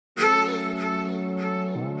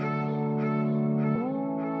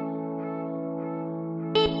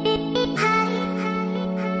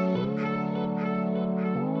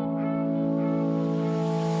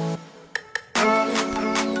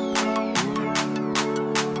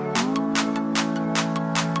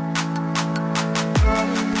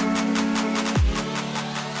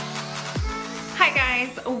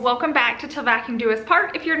welcome back to Till Vacuum Do Us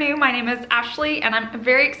Part. If you're new, my name is Ashley and I'm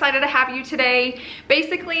very excited to have you today.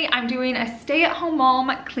 Basically, I'm doing a stay-at-home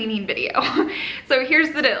mom cleaning video. So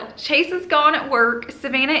here's the deal. Chase is gone at work,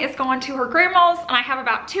 Savannah is gone to her grandma's, and I have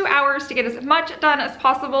about 2 hours to get as much done as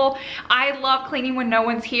possible. I love cleaning when no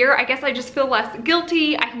one's here. I guess I just feel less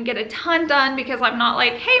guilty. I can get a ton done because I'm not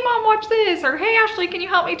like, hey mom, watch this, or hey Ashley, can you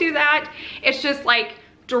help me do that? It's just like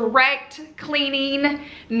direct cleaning,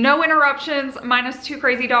 no interruptions, minus 2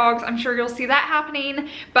 crazy dogs. I'm sure you'll see that happening.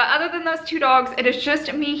 But other than those 2 dogs, it is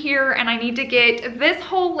just me here and I need to get this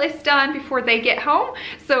whole list done before they get home.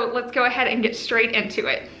 So let's go ahead and get straight into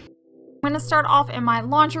it. I'm going to start off in my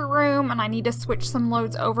laundry room and I need to switch some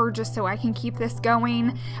loads over just so I can keep this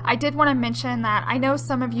going. I did want to mention that I know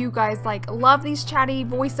some of you guys like love these chatty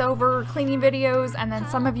voiceover cleaning videos, and then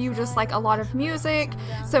some of you just like a lot of music.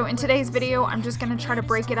 So in today's video, I'm just going to try to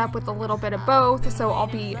break it up with a little bit of both. So I'll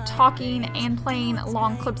be talking and playing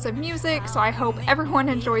long clips of music. So I hope everyone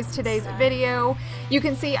enjoys today's video. You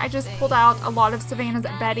can see I just pulled out a lot of Savannah's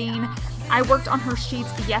bedding. I worked on her sheets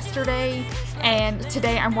yesterday, and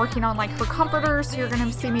today I'm working on like her comforters, so you're going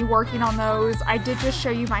to see me working on those. I did just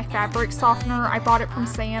show you my fabric softener. I bought it from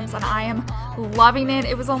Sam's and I am loving it.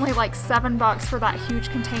 It was only like $7 for that huge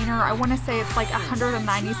container. I want to say it's like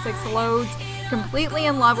 196 loads. Completely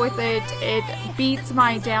in love with it. It beats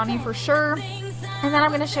my Downy for sure. And then I'm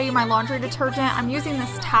going to show you my laundry detergent. I'm using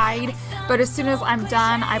this Tide, but as soon as I'm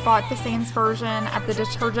done, I bought the Sam's version of the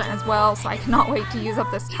detergent as well, so I cannot wait to use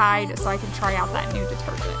up this Tide so I can try out that new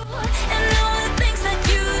detergent. And all the things that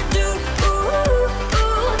you do,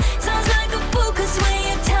 sounds like a fool, 'cause when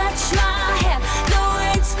you touch my hair, the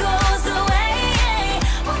words goes away.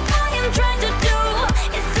 What I am trying to do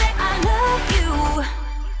is say I love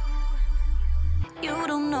you. You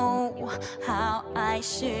don't know how I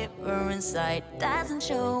shiver inside. Doesn't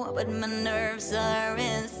show, but my nerves are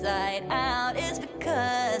inside out. It's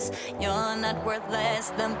because you're not worth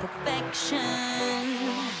less than perfection.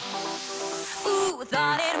 Ooh,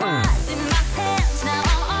 thought it was in my hands, now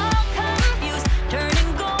I'm all confused,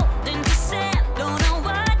 turning gold into sand. Don't know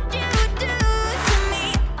what you do to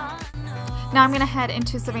me. Oh, no. Now I'm gonna head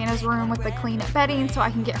into Savannah's room with the clean bedding so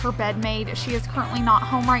I can get her bed made. She is currently not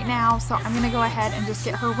home right now, so I'm gonna go ahead and just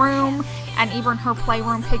get her room and even her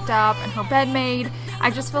playroom picked up and her bed made. I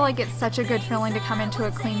just feel like it's such a good feeling to come into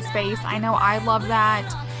a clean space. I know I love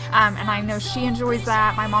that, and I know she enjoys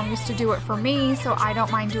that. My mom used to do it for me, so I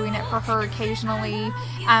don't mind doing it for her occasionally.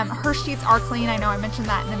 Her sheets are clean. I know I mentioned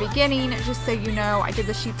that in the beginning, just so you know. I did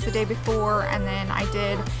the sheets the day before, and then I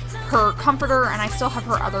did her comforter, and I still have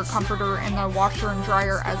her other comforter in the washer and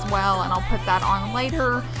dryer as well, and I'll put that on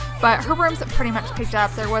later. But her room's pretty much picked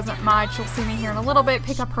up. There wasn't much. You'll see me here in a little bit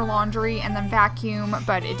pick up her laundry and then vacuum,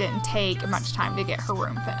 but it didn't take much time to get her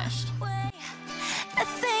room finished. The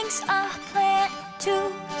things I plan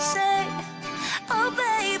to say, oh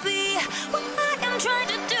baby, what I am trying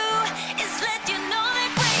to do is let you know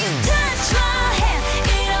that when you touch my hand,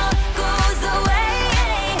 it all goes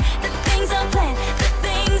away. The things I plan, the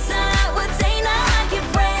things I would say, now I keep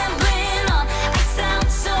rambling on. I sound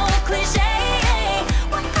so cliche.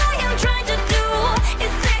 What I am trying to do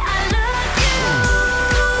is say I love you,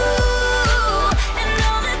 and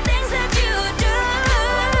all the things that you do.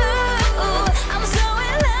 I'm so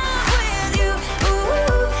in love with you.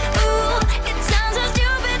 It sounds so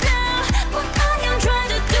stupid now. What I am trying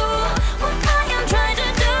to do, what I am trying to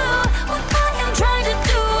do, what I am trying to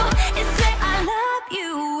do is say I love you.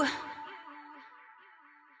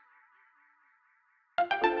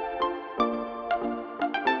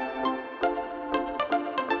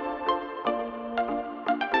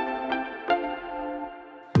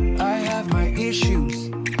 I have my issues,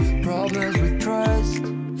 problems with trust.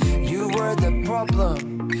 You were the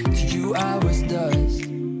problem, to you I was dust.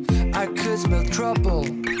 I could smell trouble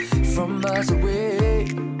from miles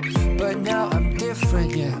away, but now I'm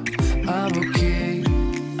different, yeah, I'm okay.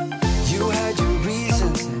 You had your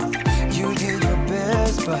reasons, and you did your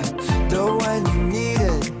best, but the one you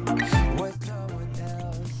needed was no one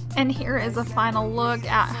else. And here is a final look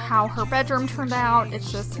at how her bedroom turned out.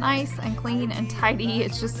 It's just nice and clean and tidy.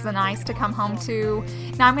 It's just so nice to come home to.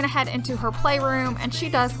 Now I'm going to head into her playroom, and she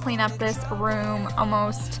does clean up this room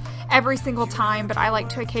almost every single time, but I like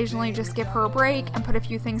to occasionally just give her a break and put a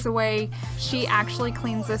few things away. She actually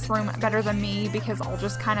cleans this room better than me because I'll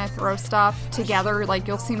just kind of throw stuff together. Like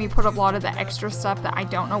you'll see me put a lot of the extra stuff that I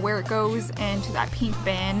don't know where it goes into that pink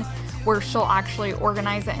bin, where she'll actually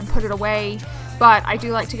organize it and put it away. But I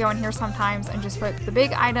do like to go in here sometimes and just put the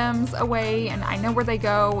big items away, and I know where they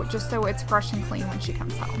go, just so it's fresh and clean when she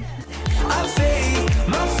comes home. I faced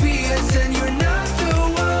my fears and you're not the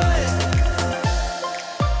one.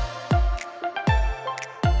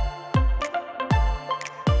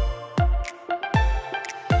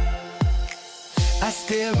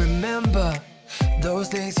 still remember those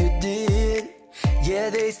things you did. Yeah,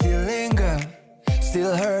 they still linger,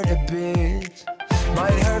 still hurt a bit.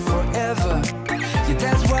 Might hurt forever, yeah,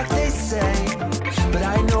 that's what they say. But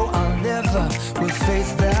I know I'll never will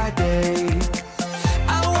face that day.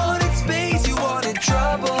 I wanted space, you wanted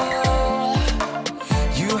trouble.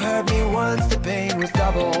 You hurt me once, the pain was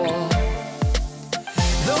double.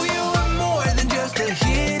 Though you were more than just a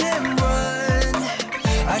hit and run,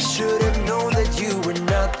 I should have known that you were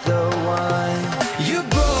not the one. You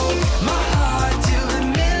broke my heart to a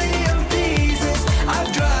million pieces. I've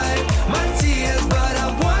dried my tears, but I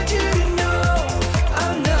want you to know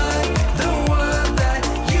I'm not the one that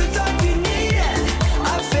you thought you needed.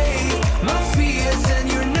 I faced my fears and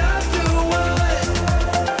you're not the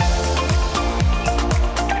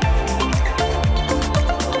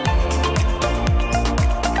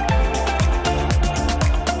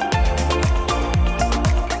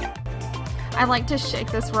I like to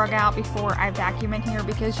shake this rug out before I vacuum in here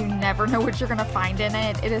because you never know what you're gonna find in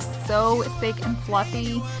it. It is so thick and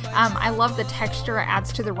fluffy. I love the texture it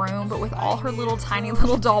adds to the room, but with all her little tiny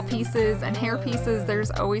little doll pieces and hair pieces,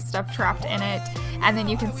 there's always stuff trapped in it. And then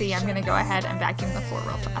you can see I'm gonna go ahead and vacuum the floor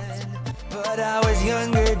real fast. But I was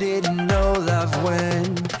younger, didn't know love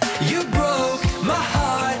when you broke my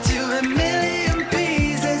heart to a million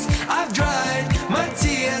pieces. I've dried my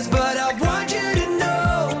tears, but I want you to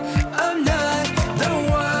know I'm not the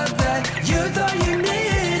one that you thought you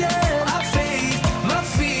needed. I faced my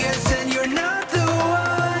fears and you're not the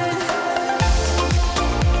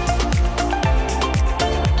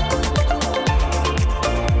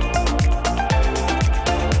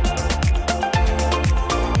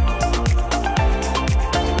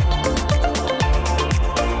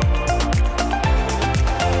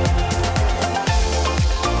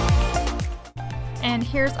And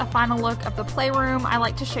here's a final look of the playroom. I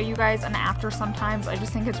like to show you guys an after sometimes. I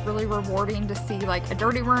just think it's really rewarding to see like a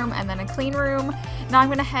dirty room and then a clean room. Now I'm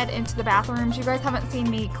gonna head into the bathrooms. You guys haven't seen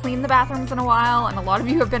me clean the bathrooms in a while, and a lot of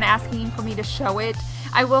you have been asking for me to show it.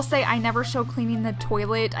 I will say I never show cleaning the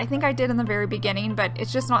toilet. I think I did in the very beginning, but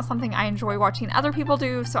it's just not something I enjoy watching other people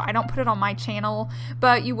do, so I don't put it on my channel.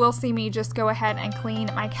 But you will see me just go ahead and clean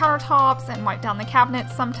my countertops and wipe down the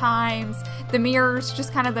cabinets sometimes, the mirrors,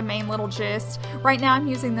 just kind of the main little gist. Right now I'm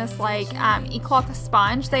using this like e-cloth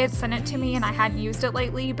sponge. They had sent it to me and I hadn't used it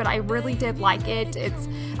lately, but I really did like it. It's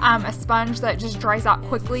a sponge that just dries out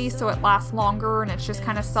quickly, so it lasts longer, and it's just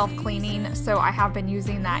kind of self-cleaning, so I have been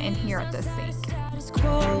using that in here at this sink.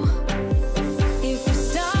 If you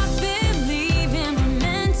stop believing we're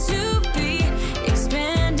meant to be,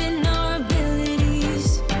 expanding our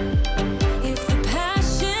abilities. If the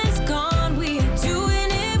passion's gone, we are doing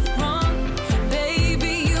it wrong.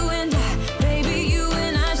 Baby, you and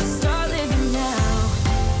I should start living now.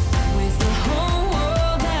 With the whole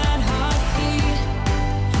world at our feet,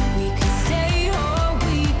 we could stay or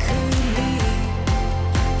we could leave.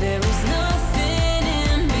 There is nothing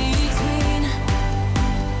in between.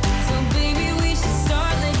 So baby, we should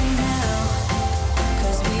start living now.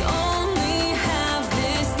 'Cause we only have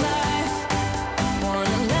this life.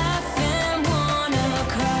 Wanna laugh and wanna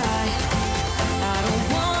cry. I don't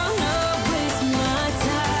wanna waste my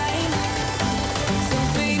time. So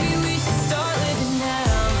baby, we should start living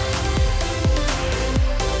now.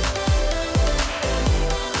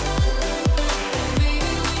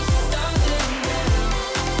 Baby, we should start living now.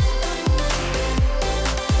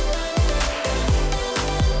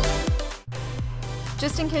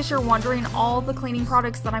 Just in case you're wondering, all the cleaning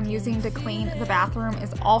products that I'm using to clean the bathroom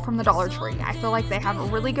is all from the Dollar Tree. I feel like they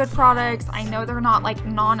have really good products. I know they're not like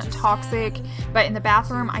non-toxic, but in the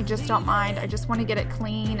bathroom, I just don't mind. I just want to get it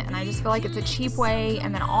clean, and I just feel like it's a cheap way,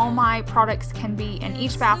 and then all my products can be in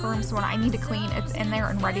each bathroom, so when I need to clean, it's in there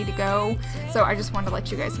and ready to go. So I just wanted to let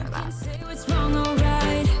you guys know that. What's wrong or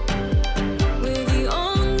right? We're the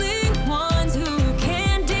only ones who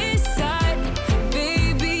can decide.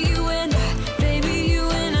 Baby, you and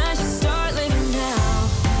I should start living now.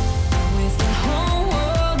 With the whole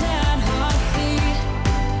world at our feet,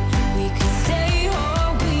 we could stay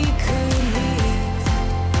or we could leave.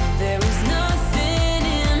 There is nothing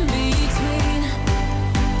in between.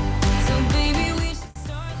 So baby, we should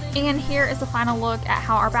start living. And here is a final look at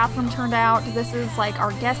how our bathroom turned out. This is like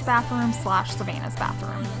our guest bathroom / Savannah's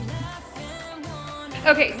bathroom.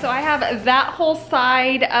 Okay, so I have that whole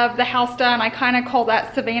side of the house done. I kind of call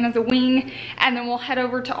that Savannah's a wing, and then we'll head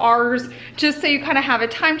over to ours just so you kind of have a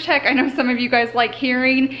time check. I know some of you guys like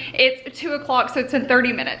hearing. It's 2 o'clock, so it's in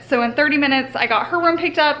 30 minutes. So in 30 minutes, I got her room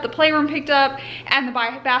picked up, the playroom picked up, and the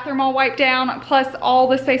bathroom all wiped down, plus all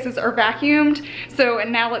the spaces are vacuumed. So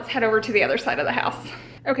and now let's head over to the other side of the house.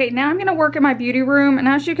 Okay, now I'm gonna work in my beauty room, and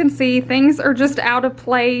as you can see, things are just out of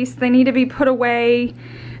place. They need to be put away.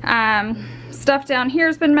 Stuff down here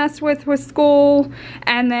has been messed with school,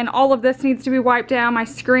 and then all of this needs to be wiped down. My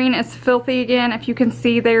screen is filthy again, if you can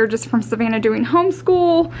see there, just from Savannah doing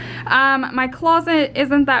homeschool. My closet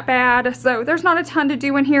isn't that bad, so there's not a ton to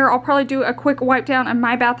do in here. I'll probably do a quick wipe down in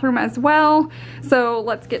my bathroom as well. So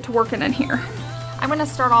let's get to working in here. I'm going to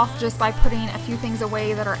start off just by putting a few things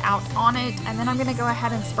away that are out on it, and then I'm going to go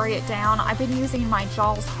ahead and spray it down. I've been using my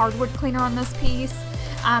Jaws hardwood cleaner on this piece.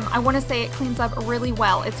 I want to say it cleans up really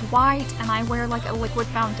well. It's white, and I wear like a liquid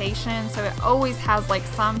foundation, so it always has like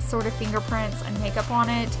some sort of fingerprints and makeup on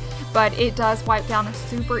it, but it does wipe down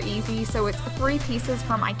super easy. So it's 3 pieces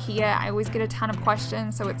from IKEA. I always get a ton of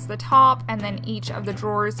questions. So it's the top, and then each of the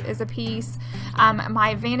drawers is a piece.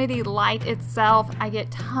 My vanity light itself, I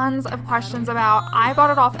get tons of questions about. I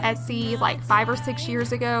bought it off Etsy like 5 or 6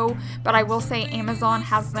 years ago, but I will say Amazon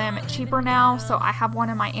has them cheaper now. So I have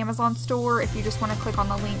one in my Amazon store if you just want to click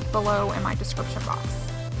on the link below in my description box.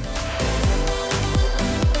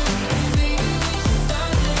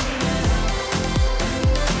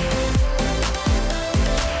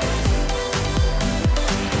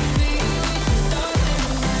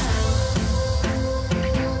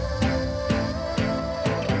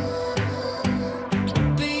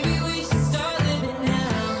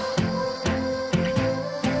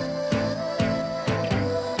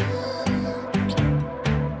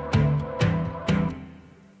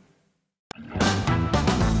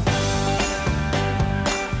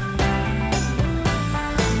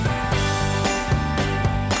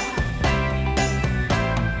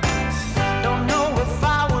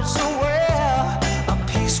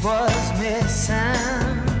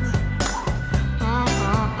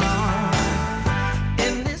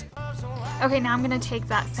 Okay, now I'm going to take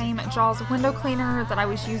that same Jaws window cleaner that I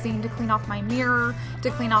was using to clean off my mirror, to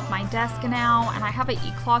clean off my desk now, and I have an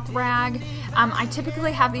e-cloth rag. I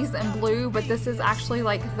typically have these in blue, but this is actually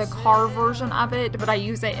like the car version of it, but I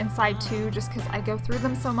use it inside too just because I go through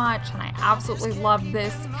them so much, and I absolutely love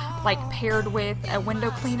this like paired with a window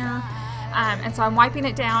cleaner. And so I'm wiping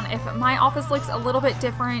it down. If my office looks a little bit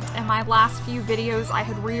different, in my last few videos I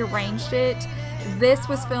had rearranged it. This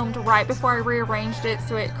was filmed right before I rearranged it,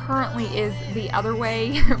 so it currently is the other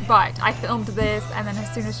way, but I filmed this, and then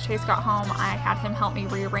as soon as Chase got home, I had him help me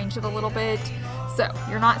rearrange it a little bit. So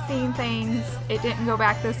you're not seeing things, it didn't go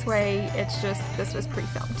back this way, it's just, this was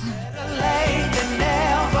pre-filmed.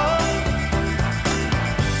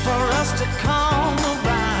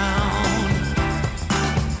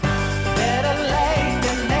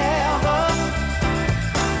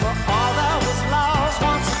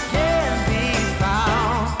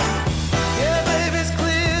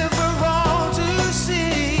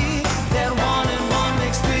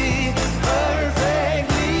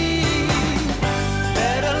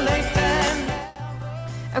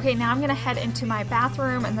 Okay, now I'm going to head into my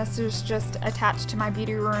bathroom, and this is just attached to my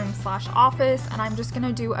beauty room / office, and I'm just going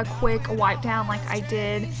to do a quick wipe down like I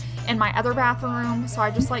did in my other bathroom. So I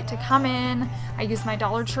just like to come in, I use my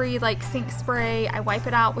Dollar Tree like sink spray, I wipe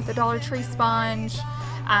it out with a Dollar Tree sponge,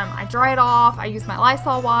 I dry it off, I use my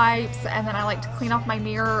Lysol wipes, and then I like to clean off my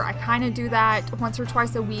mirror. I kind of do that once or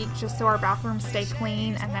twice a week just so our bathrooms stay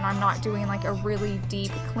clean, and then I'm not doing like a really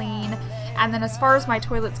deep clean. And then as far as my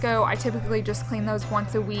toilets go, I typically just clean those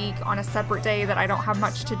once a week on a separate day that I don't have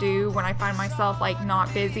much to do. When I find myself like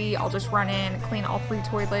not busy, I'll just run in, clean all 3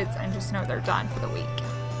 toilets, and just know they're done for the week.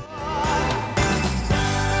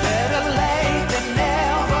 Better late than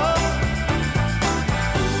never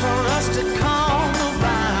for us to come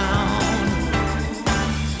around.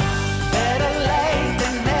 Better late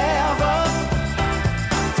than never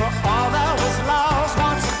for all that was lost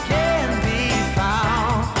once again be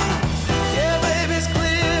found. Yeah, baby, it's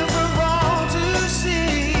clear for all to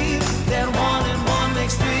see that 1 and 1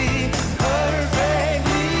 makes 3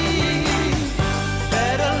 perfectly.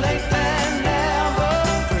 Better late than never.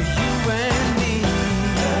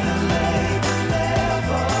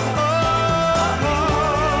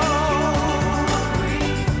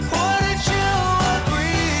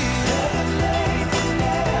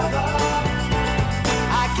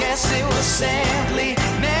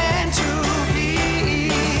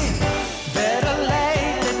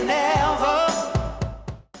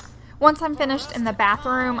 Once I'm finished in the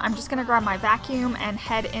bathroom, I'm just gonna grab my vacuum and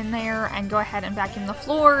head in there and go ahead and vacuum the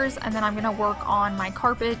floors, and then I'm gonna work on my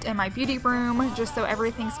carpet in my beauty room just so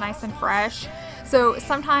everything's nice and fresh. So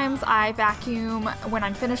sometimes I vacuum when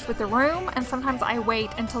I'm finished with the room, and sometimes I wait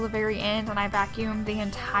until the very end and I vacuum the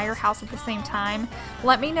entire house at the same time.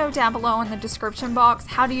 Let me know down below in the description box,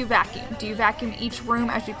 how do you vacuum? Do you vacuum each room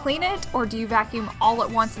as you clean it, or do you vacuum all at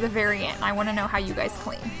once at the very end? I want to know how you guys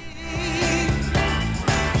clean.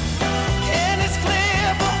 And it's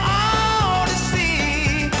clear for all to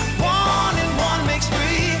see, 1 and 1 makes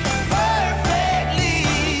 3 perfectly.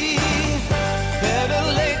 Better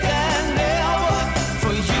late than never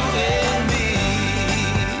for you and me,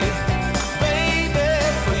 baby,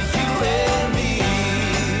 for you and me.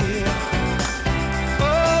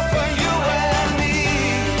 Oh, for you and me,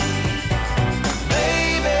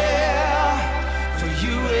 baby, for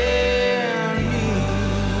you and me.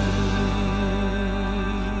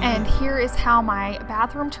 And here is how my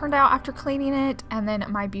bathroom turned out after cleaning it, and then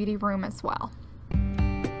my beauty room as well.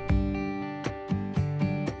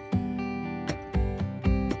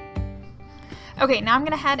 Okay, now I'm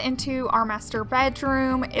gonna head into our master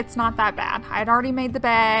bedroom. It's not that bad. I had already made the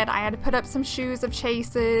bed. I had to put up some shoes of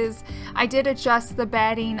Chase's. I did adjust the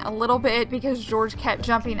bedding a little bit because George kept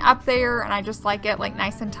jumping up there, and I just like it like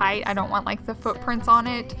nice and tight. I don't want like the footprints on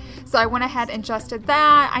it. So I went ahead and adjusted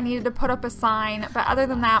that. I needed to put up a sign, but other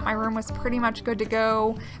than that, my room was pretty much good to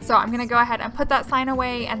go. So I'm gonna go ahead and put that sign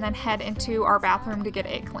away and then head into our bathroom to get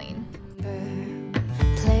it clean.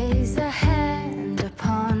 Place a hand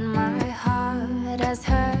upon my heart as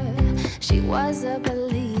her. She was a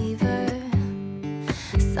believer.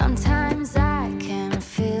 Sometimes I can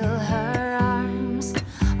feel her arms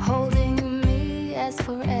holding me as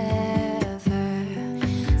forever.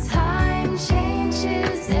 Time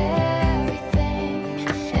changes everything,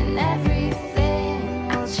 and everything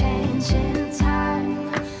will change in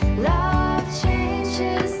time. Love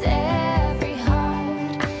changes every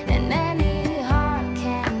heart, and any heart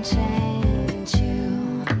can change you.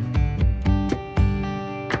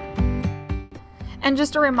 And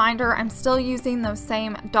just a reminder, I'm still using those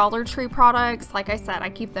same Dollar Tree products. Like I said, I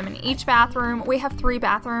keep them in each bathroom. We have 3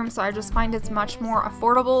 bathrooms, so I just find it's much more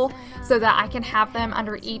affordable so that I can have them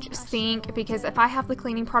under each sink, because if I have the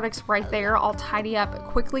cleaning products right there, I'll tidy up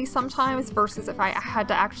quickly sometimes versus if I had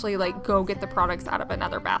to actually like go get the products out of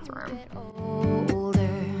another bathroom. Older,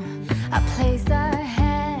 I place a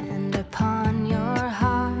hand upon your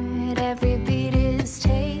heart. Every beat is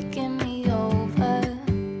taking me over,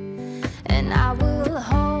 and I will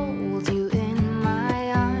hold you in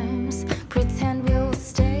my arms. Pretend we'll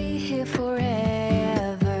stay here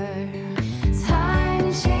forever.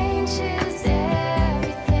 Time changes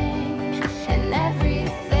everything, and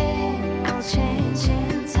everything will change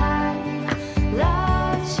in time.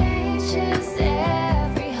 Love changes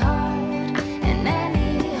every heart, and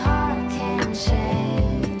any heart can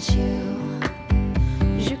change you.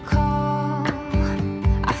 Je call,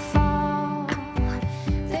 I fall.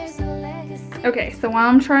 There's a legacy. Okay, so while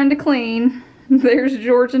I'm trying to clean, there's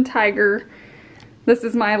George and Tiger. This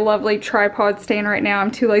is my lovely tripod stand right now.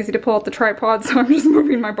 I'm too lazy to pull out the tripod, so I'm just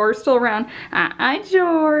moving my bar stool around.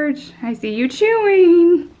 George, I see you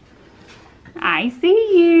chewing. I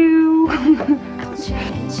see you.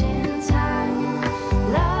 Change in time.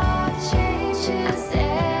 Love changes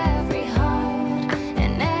every heart,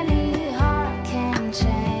 and any heart can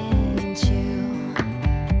change you.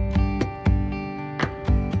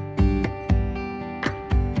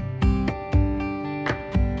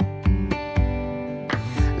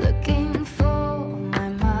 Looking for my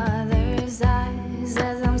mother's eyes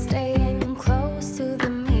as I'm staying close to the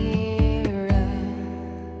mirror.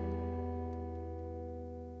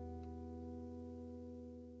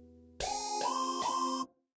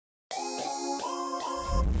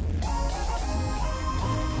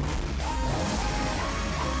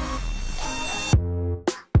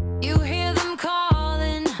 You hear them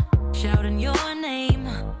calling, shouting your name.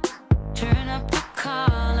 Turn up the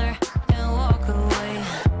collar and walk away.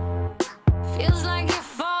 Feels like you're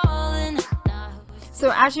falling.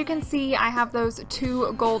 So as you can see, I have those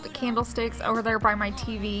 2 gold candlesticks over there by my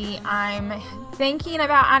TV. I'm thinking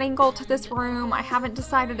about adding gold to this room. I haven't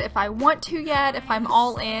decided if I want to yet, if I'm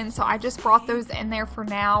all in, so I just brought those in there for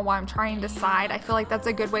now while I'm trying to decide. I feel like that's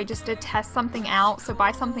a good way just to test something out. So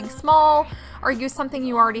buy something small or use something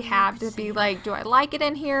you already have to be like, do I like it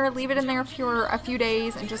in here? Leave it in there for a few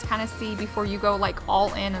days and just kind of see before you go like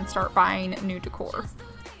all in and start buying new decor.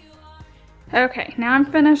 Okay, now I'm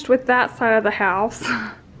finished with that side of the house.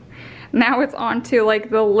 Now it's on to like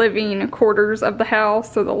the living quarters of the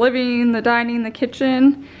house. So the living, the dining, the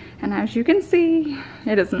kitchen. And as you can see,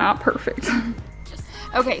 it is not perfect.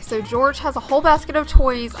 Okay, so George has a whole basket of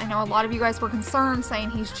toys. I know a lot of you guys were concerned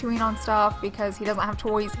saying he's chewing on stuff because he doesn't have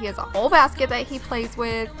toys. He has a whole basket that he plays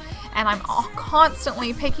with, and I'm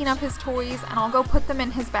constantly picking up his toys and I'll go put them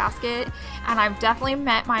in his basket. And I've definitely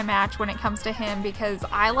met my match when it comes to him because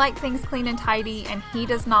I like things clean and tidy and he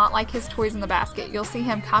does not like his toys in the basket. You'll see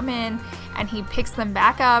him come in and he picks them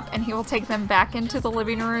back up and he will take them back into the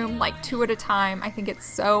living room like 2 at a time. I think it's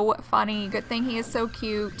so funny. Good thing he is so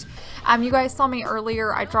cute. You guys saw me earlier.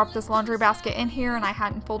 I dropped this laundry basket in here and I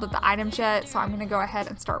hadn't folded the items yet, so I'm going to go ahead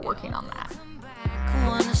and start working on that.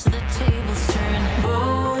 Once the tables turn,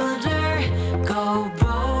 bolder, go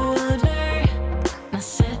bolder. Now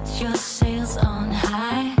set your sails on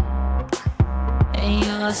high. And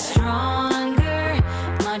you're stronger,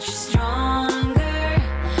 much stronger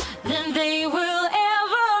than they will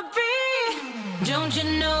ever be. Don't you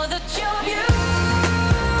know that you're beautiful?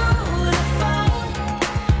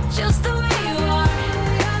 Just the way you are,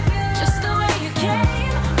 just the way you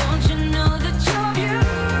came. Don't you know that you're beautiful?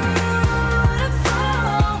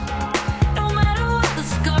 No matter what the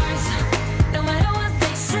scars, no matter what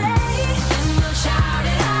they say, and we'll shout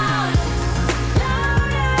it out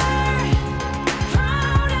louder,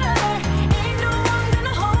 prouder. Ain't no one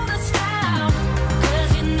gonna hold us down,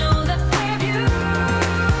 'cause you know that we're beautiful,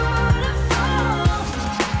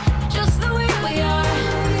 just the way we are.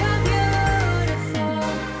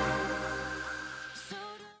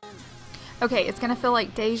 Okay, it's gonna feel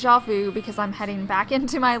like deja vu because I'm heading back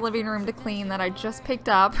into my living room to clean that I just picked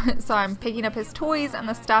up. So I'm picking up his toys and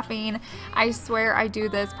the stuffing. I swear I do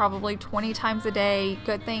this probably 20 times a day.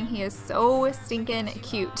 Good thing he is so stinking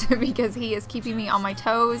cute because he is keeping me on my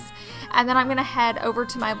toes. And then I'm gonna head over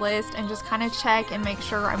to my list and just kind of check and make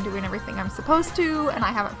sure I'm doing everything I'm supposed to and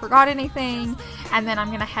I haven't forgot anything. And then I'm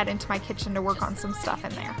gonna head into my kitchen to work on some stuff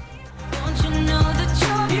in there. Don't you know that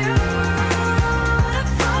you're beautiful?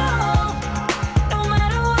 No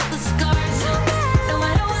matter what the scars, no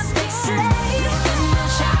matter what they say, and we'll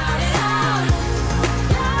shout it out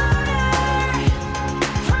louder,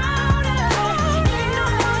 prouder. Ain't no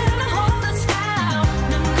one gonna hold us down,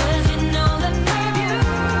 'cause you know that we're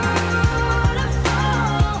beautiful,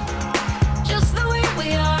 just the way we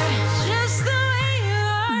are, just the way you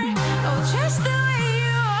are, oh, just the way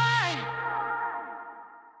you are.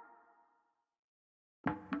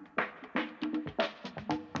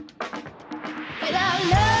 Without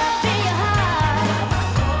love in your heart,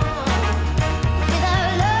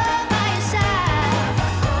 without love by your side,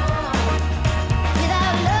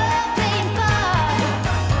 without love playing part,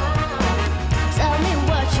 tell me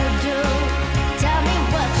what you do, tell me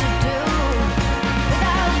what you do.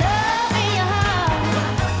 Without love in your heart,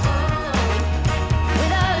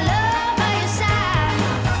 without love by your side,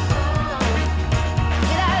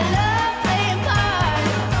 without love playing part,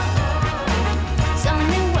 tell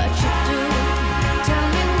me what you do. Tell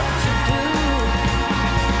me what you do.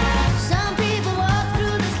 Some people walk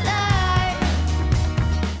through this life.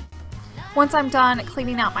 Once I'm done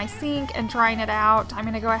cleaning out my sink and drying it out, I'm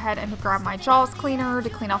going to go ahead and grab my Jaws cleaner to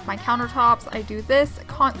clean off my countertops. I do this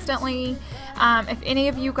constantly. If any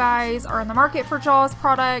of you guys are in the market for Jaws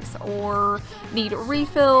products or need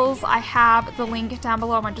refills, I have the link down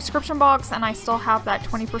below in my description box and I still have that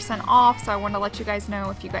 20% off, so I want to let you guys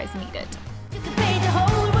know if you guys need it. You could paint the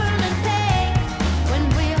whole world in pink when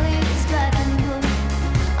really it's black and blue.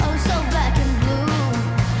 Oh, so black and blue.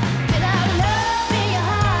 Without love in your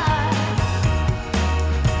heart,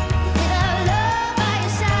 without love by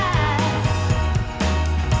your side,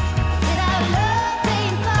 without love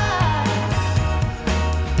playing part,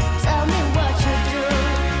 tell me what you do,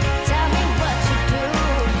 tell me what you do.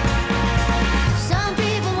 Some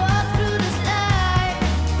people walk through this life,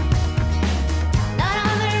 not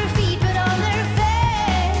on their feet but on their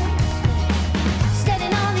face,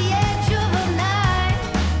 standing on the edge of a night,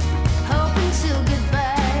 hoping to get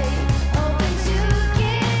by, hoping to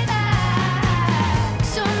get by.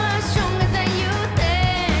 So much stronger than you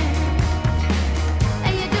think,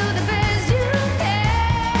 and you do the best you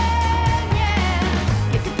can,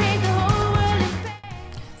 yeah. You could paint the whole world in pink.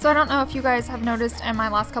 So I don't know if you guys have noticed in my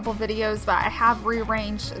last couple videos, but I have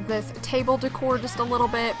rearranged this table decor just a little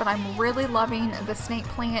bit, but I'm really loving the snake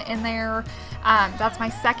plant in there. That's my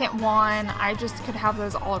second one. I just could have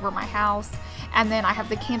those all over my house. And then I have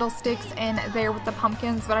the candlesticks in there with the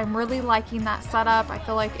pumpkins, but I'm really liking that setup. I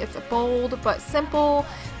feel like it's bold but simple,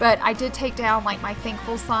 but I did take down like my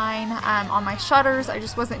thankful sign on my shutters. I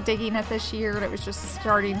just wasn't digging it this year and it was just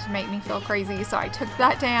starting to make me feel crazy, so I took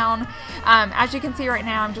that down. As you can see right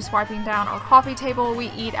now, I'm just wiping down our coffee table. We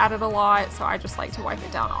eat at it a lot, so I just like to wipe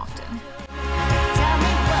it down often. Tell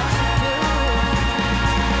me what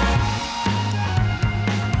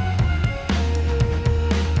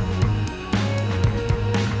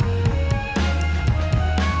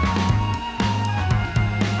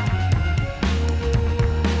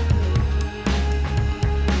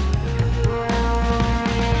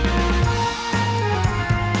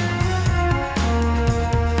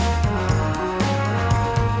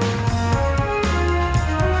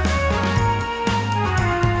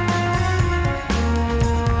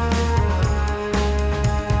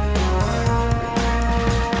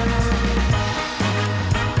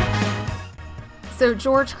So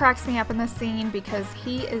George cracks me up in this scene because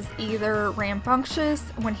he is either rambunctious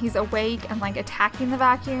when he's awake and like attacking the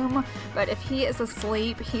vacuum, but if he is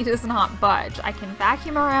asleep, he does not budge. I can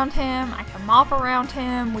vacuum around him, I can mop around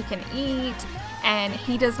him, we can eat, and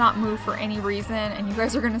he does not move for any reason. And you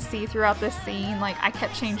guys are gonna see throughout this scene, like I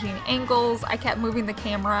kept changing angles, I kept moving the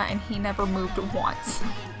camera, and he never moved once.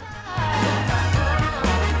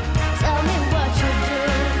 Tell me what you do.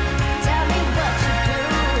 Tell me what you do.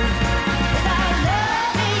 Without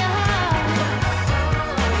love in your heart,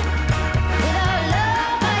 without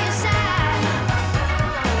love by your side,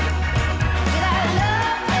 without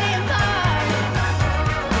love playing part.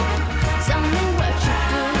 Tell me what you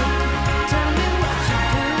do. Tell me what you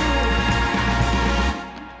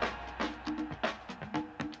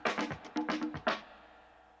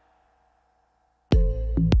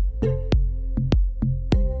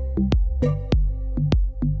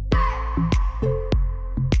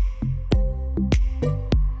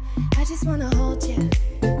I just wanna hold you.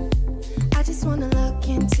 I just wanna look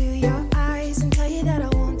into your eyes and tell you that I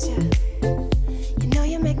want you. You know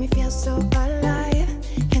you make me feel so alive.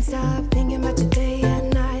 Can't stop thinking about you day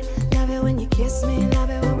and night. Love it when you kiss me, love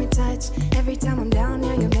it when we touch. Every time I'm down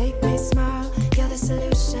here, you make me smile. You're the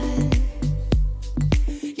solution.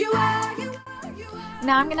 You are, you are, you are.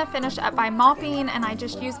 Now I'm gonna finish up by mopping, and I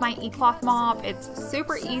just use my e-cloth mop. It's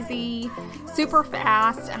super easy, super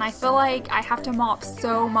fast, and I feel like I have to mop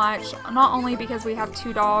so much, not only because we have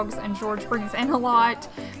 2 dogs and George brings in a lot,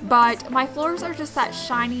 but my floors are just that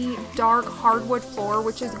shiny, dark hardwood floor,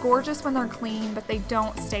 which is gorgeous when they're clean, but they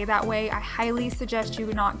don't stay that way. I highly suggest you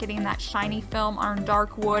not getting that shiny film on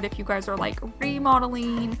dark wood if you guys are like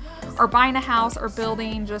remodeling or buying a house or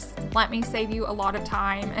building. Just let me save you a lot of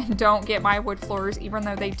time and don't get my wood floors, even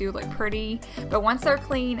though they do look pretty. But once they're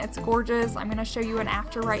clean, it's gorgeous. I'm gonna show you an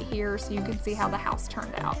after right here so you can see how the house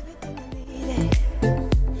turned out.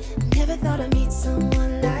 Never thought I'd meet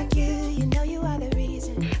someone like you. You know you are the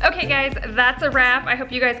reason. Okay guys, that's a wrap. I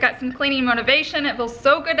hope you guys got some cleaning motivation. It feels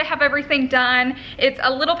so good to have everything done. It's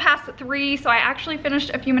a little past 3, so I actually finished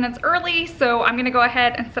a few minutes early, so I'm gonna go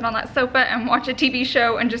ahead and sit on that sofa and watch a TV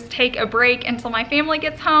show and just take a break until my family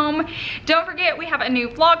gets home. Don't forget, we have a new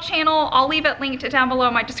vlog channel. I'll leave it linked down below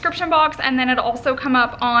in my description box, and then it'll also come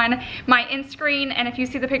up on my end screen, and if you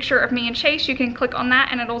see the picture of me and Chase, you can click on that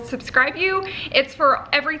and it'll subscribe you. It's for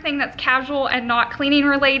everything that's casual and not cleaning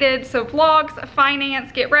related, so vlogs,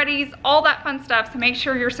 finance, get readies, all that fun stuff, so make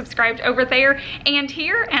sure you're subscribed over there and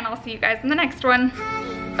here, and I'll see you guys in the next one.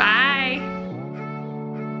 Bye.